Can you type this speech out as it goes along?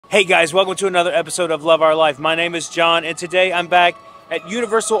Hey guys, welcome to another episode of Love Our Life. My name is John, and today I'm back at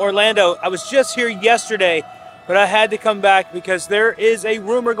Universal Orlando. I was just here yesterday, but I had to come back because there is a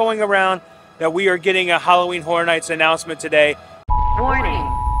rumor going around that we are getting a Halloween Horror Nights announcement today. Warning,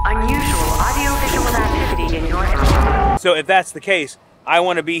 unusual audio-visual activity in your area. So if that's the case, I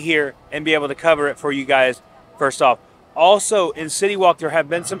want to be here and be able to cover it for you guys first off. Also, in City Walk, there have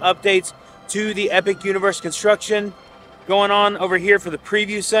been some updates to the Epic Universe construction going on over here for the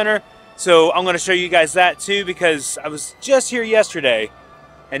preview center. So I'm going to show you guys that too, because I was just here yesterday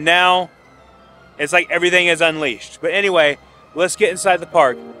and now it's like everything is unleashed. But anyway, let's get inside the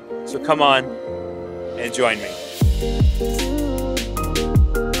park. So come on and join me.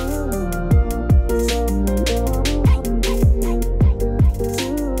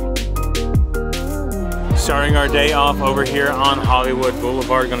 Starting our day off over here on Hollywood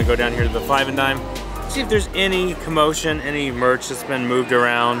Boulevard. Going to go down here to the Five and Dime. See if there's any commotion, any merch that's been moved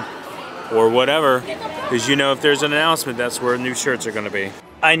around or whatever, because you know if there's an announcement, that's where new shirts are going to be.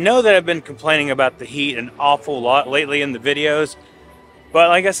 I know that I've been complaining about the heat an awful lot lately in the videos, but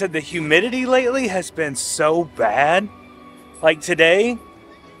like I said, the humidity lately has been so bad. Like today,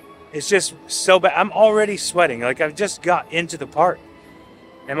 it's just so bad. I'm already sweating. Like I've just got into the park.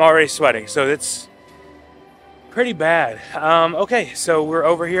 I'm already sweating, so it's pretty bad. Okay, so we're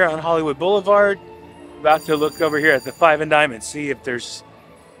over here on Hollywood Boulevard. About to look over here at the Five and Dime and see if there's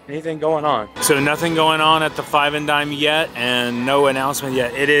anything going on. So nothing going on at the Five and Dime yet, and no announcement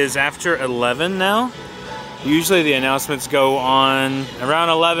yet. It is after 11 now. Usually the announcements go on around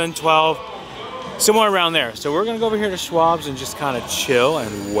 11, 12, somewhere around there. So we're gonna go over here to Schwab's and just kind of chill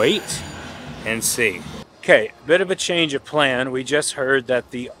and wait and see. Okay, a bit of a change of plan. We just heard that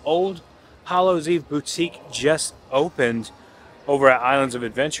the old Hallows Eve boutique just opened over at Islands of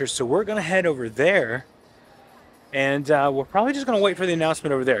Adventure, so we're gonna head over there, and we're probably just gonna wait for the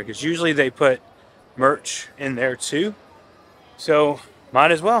announcement over there, because usually they put merch in there too, so might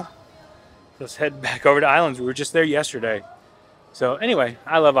as well. Let's head back over to Islands. We were just there yesterday. So anyway,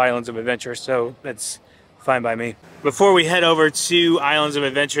 I love Islands of Adventure, so that's fine by me. Before we head over to Islands of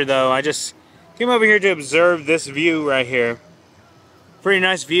Adventure though, I just came over here to observe this view right here. Pretty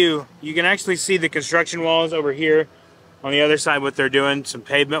nice view. You can actually see the construction walls over here. On the other side, what they're doing, some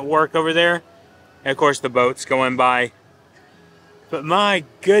pavement work over there. And of course the boats going by. But my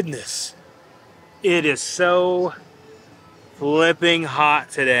goodness, it is so flipping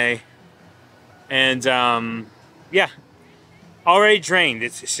hot today. And yeah, already drained.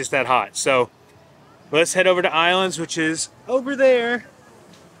 It's just that hot. So let's head over to Islands, which is over there.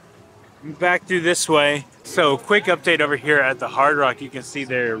 Back through this way. So quick update over here at the Hard Rock. You can see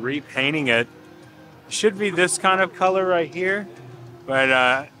they're repainting it. Should be this kind of color right here,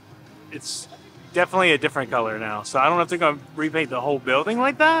 but it's definitely a different color now. So I don't know if they're going to repaint the whole building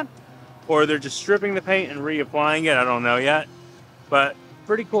like that, or they're just stripping the paint and reapplying it. I don't know yet, but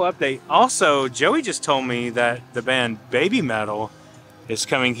pretty cool update. Also, Joey just told me that the band Baby Metal is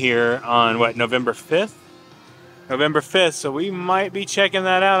coming here on what, November 5th? November 5th, so we might be checking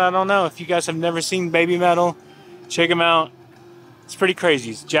that out. I don't know. If you guys have never seen Baby Metal, check them out. It's pretty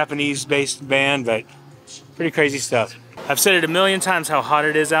crazy. It's a Japanese-based band, but pretty crazy stuff. I've said it a million times how hot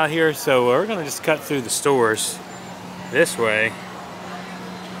it is out here, so we're gonna just cut through the stores this way.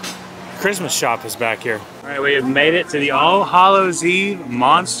 Christmas shop is back here. All right, we have made it to the All Hallows Eve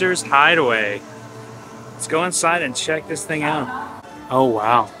Monsters Hideaway. Let's go inside and check this thing out. Oh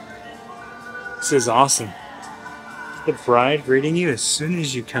wow, this is awesome. The bride greeting you as soon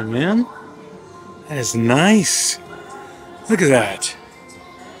as you come in. That is nice. Look at that.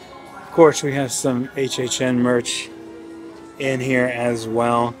 Of course, we have some HHN merch in here as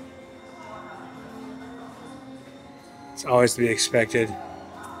well. It's always to be expected.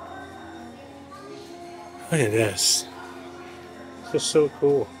 Look at this. This is so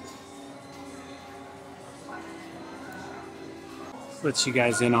cool. Lets you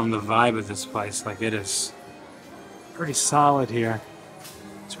guys in on the vibe of this place. Like, it is pretty solid here.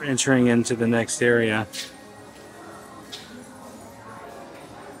 So we're entering into the next area.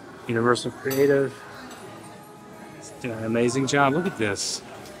 Universal Creative. It's doing an amazing job. Look at this.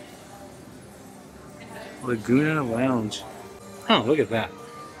 Laguna Lounge. Oh, look at that.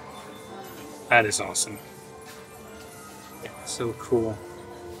 That is awesome. So cool.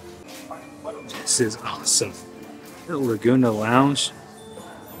 This is awesome. Little Laguna Lounge.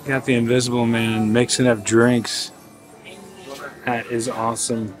 Got the Invisible Man mixing up drinks. That is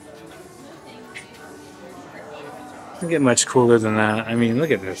awesome. Doesn't get much cooler than that. I mean, look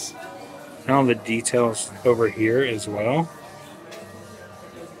at this. And all the details over here as well.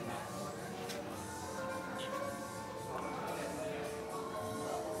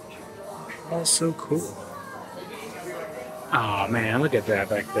 That's so cool. Oh man, look at that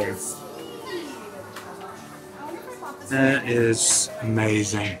back there. That is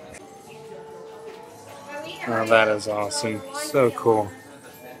amazing. Oh, that is awesome. So cool.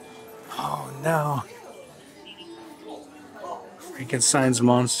 Oh no. Frankenstein's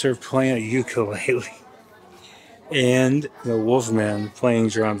monster playing a ukulele. And the Wolfman playing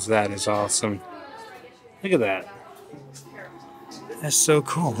drums. That is awesome. Look at that. That's so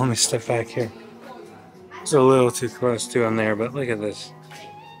cool. Let me step back here. It's a little too close to him there, but look at this.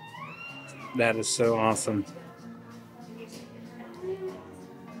 That is so awesome.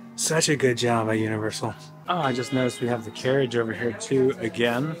 Such a good job at Universal. Oh, I just noticed we have the carriage over here too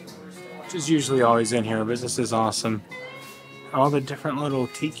again, which is usually always in here, but this is awesome. All the different little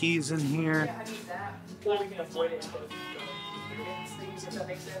tikis in here.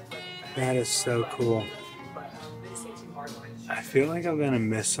 That is so cool. I feel like I'm gonna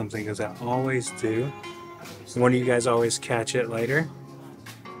miss something because I always do. One of you guys always catch it later.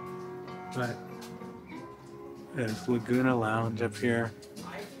 But there's Laguna Lounge up here.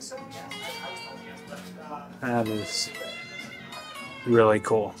 That is really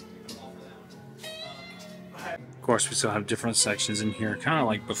cool. Of course, we still have different sections in here, kind of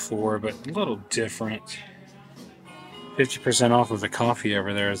like before, but a little different. 50% off of the coffee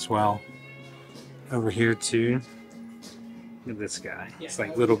over there as well. Over here too. Look at this guy. It's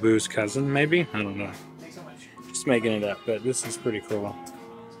like Little Boo's cousin, maybe? I don't know. Just making it up, but this is pretty cool.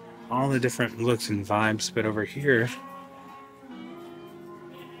 All the different looks and vibes, but over here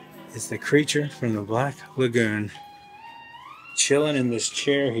is the creature from the Black Lagoon chilling in this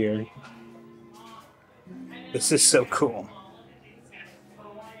chair here. This is so cool.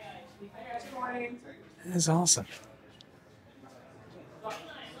 That is awesome.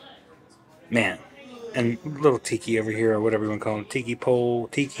 Man. And little tiki over here, or whatever you want to call them. Tiki pole,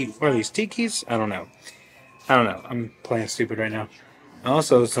 tiki. What are these, tikis? I don't know. I'm playing stupid right now.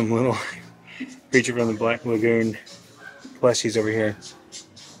 Also, some little creature from the Black Lagoon plushies over here.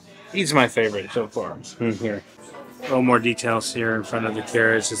 He's my favorite so far. Here. A little more details here in front of the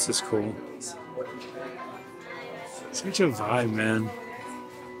carriage. This is cool. Such a vibe, man.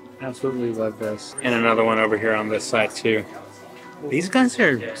 Absolutely love this. And another one over here on this side, too. These guys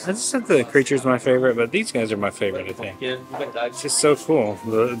are, I just said the creature's my favorite, but these guys are my favorite, I think. It's just so cool.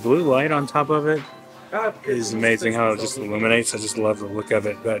 The blue light on top of it is amazing how it just illuminates. I just love the look of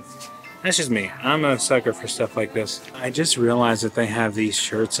it, but that's just me. I'm a sucker for stuff like this. I just realized that they have these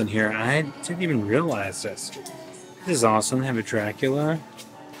shirts in here. I didn't even realize this. This is awesome. They have a Dracula,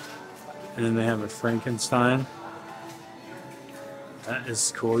 and then they have a Frankenstein. That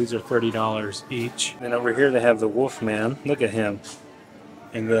is cool. These are $30 each. And over here they have the Wolfman. Look at him.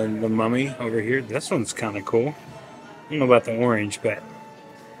 And then the Mummy over here. This one's kind of cool. I don't know about the orange, but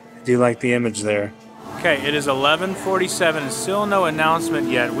I do like the image there. Okay, it is 11:47 and still no announcement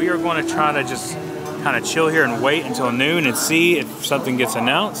yet. We are going to try to just kind of chill here and wait until noon and see if something gets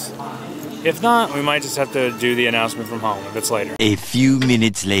announced. If not, we might just have to do the announcement from home if it's later. A few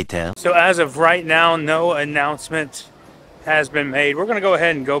minutes later. So as of right now, no announcement has been made. We're going to go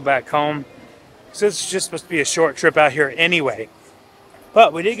ahead and go back home. So it's just supposed to be a short trip out here anyway.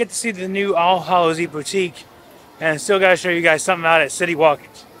 But we did get to see the new All Hallows Eve boutique. And I still got to show you guys something out at City Walk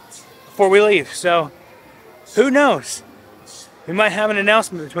before we leave. So who knows? We might have an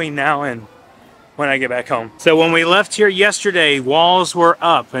announcement between now and when I get back home. So when we left here yesterday, walls were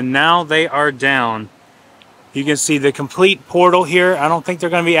up and now they are down. You can see the complete portal here. I don't think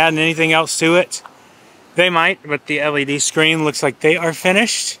they're going to be adding anything else to it. They might, but the LED screen looks like they are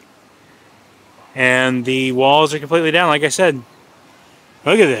finished. And the walls are completely down, like I said.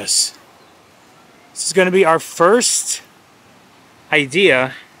 Look at this. This is going to be our first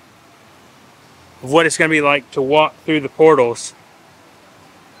idea of what it's going to be like to walk through the portals.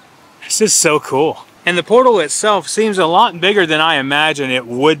 This is so cool. And the portal itself seems a lot bigger than I imagine it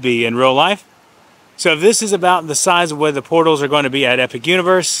would be in real life. So if this is about the size of what the portals are going to be at Epic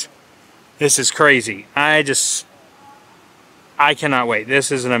Universe, this is crazy. I cannot wait.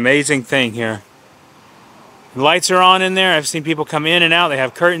 This is an amazing thing here. The lights are on in there. I've seen people come in and out. They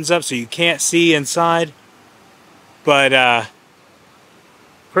have curtains up so you can't see inside. But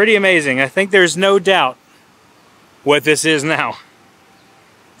pretty amazing. I think there's no doubt what this is now.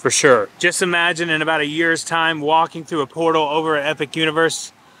 For sure. Just imagine in about a year's time walking through a portal over at Epic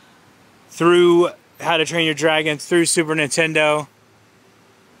Universe, through How to Train Your Dragon, through Super Nintendo.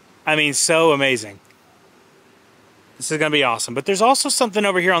 I mean, so amazing. This is going to be awesome. But there's also something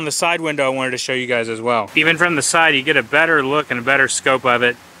over here on the side window I wanted to show you guys as well. Even from the side, you get a better look and a better scope of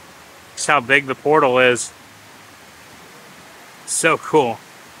it. Just how big the portal is. So cool.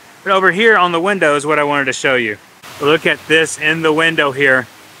 But over here on the window is what I wanted to show you. Look at this in the window here.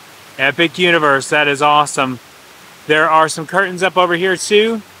 Epic Universe, that is awesome. There are some curtains up over here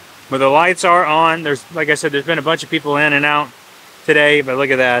too, where the lights are on. There's, like I said, there's been a bunch of people in and out today, but look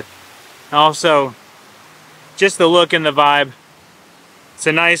at that. Also, just the look and the vibe. It's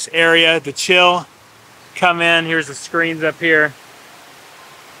a nice area to chill, come in. Here's the screens up here.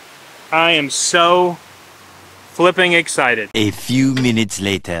 I am so flipping excited. A few minutes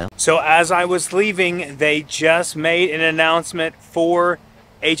later. So as I was leaving, they just made an announcement for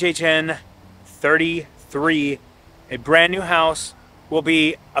HHN 33. A brand new house will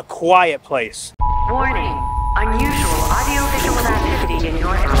be a quiet place. Warning. Unusual audio-visual activity in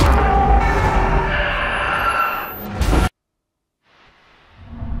your area.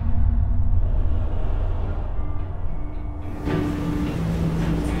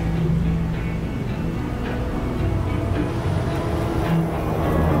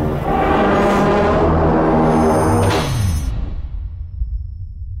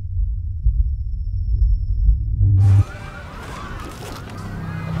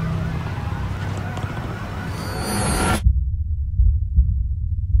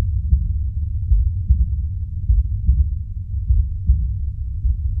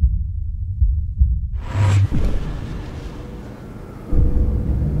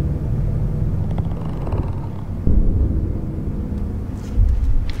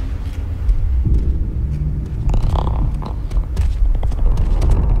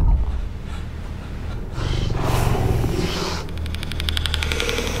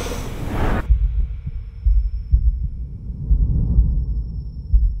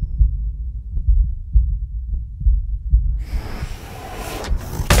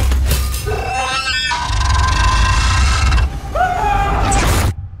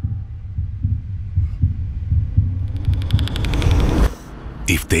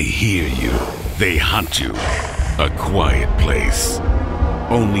 If they hear you, they hunt you. A quiet place.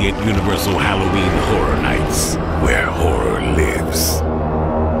 Only at Universal Halloween Horror Nights, where horror lives.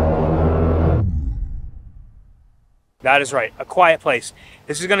 That is right, A Quiet Place.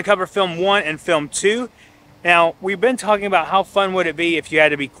 This is going to cover film 1 and film 2. Now, we've been talking about how fun would it be if you had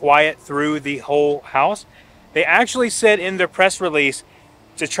to be quiet through the whole house. They actually said in their press release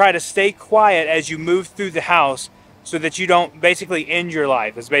to try to stay quiet as you move through the house so that you don't basically end your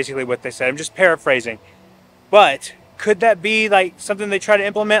life, is basically what they said. I'm just paraphrasing. But could that be like something they try to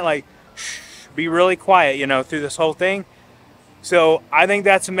implement, like shh, be really quiet, you know, through this whole thing? So I think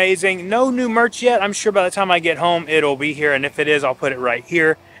that's amazing. No new merch yet. I'm sure by the time I get home, it'll be here. And if it is, I'll put it right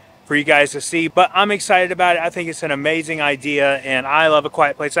here for you guys to see. But I'm excited about it. I think it's an amazing idea, and I love A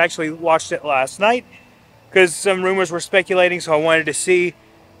Quiet Place. I actually watched it last night because some rumors were speculating, so I wanted to see.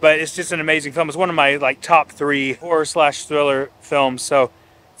 But it's just an amazing film. It's one of my top 3 horror/thriller films. So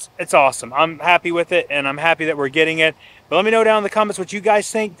it's awesome. I'm happy with it, and I'm happy that we're getting it. But let me know down in the comments what you guys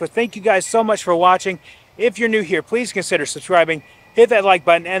think. But thank you guys so much for watching. If you're new here, please consider subscribing. Hit that like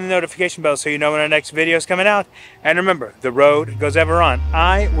button and the notification bell so you know when our next video is coming out. And remember, the road goes ever on.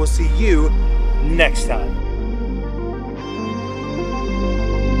 I will see you next time.